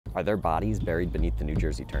Are there bodies buried beneath the New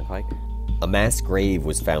Jersey Turnpike? A mass grave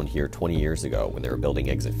was found here 20 years ago when they were building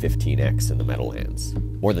exit 15X in the Meadowlands.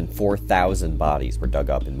 More than 4,000 bodies were dug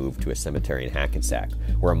up and moved to a cemetery in Hackensack,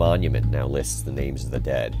 where a monument now lists the names of the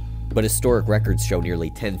dead. But historic records show nearly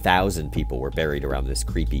 10,000 people were buried around this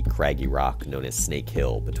creepy, craggy rock known as Snake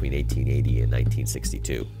Hill between 1880 and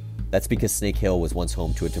 1962. That's because Snake Hill was once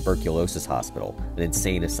home to a tuberculosis hospital, an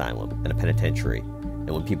insane asylum, and a penitentiary. And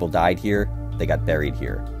when people died here, they got buried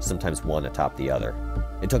here, sometimes one atop the other.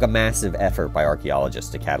 It took a massive effort by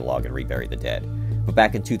archaeologists to catalog and rebury the dead. But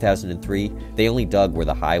back in 2003, they only dug where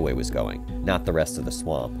the highway was going, not the rest of the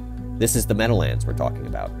swamp. This is the Meadowlands we're talking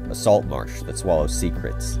about, a salt marsh that swallows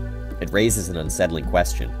secrets. It raises an unsettling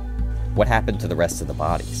question. What happened to the rest of the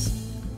bodies?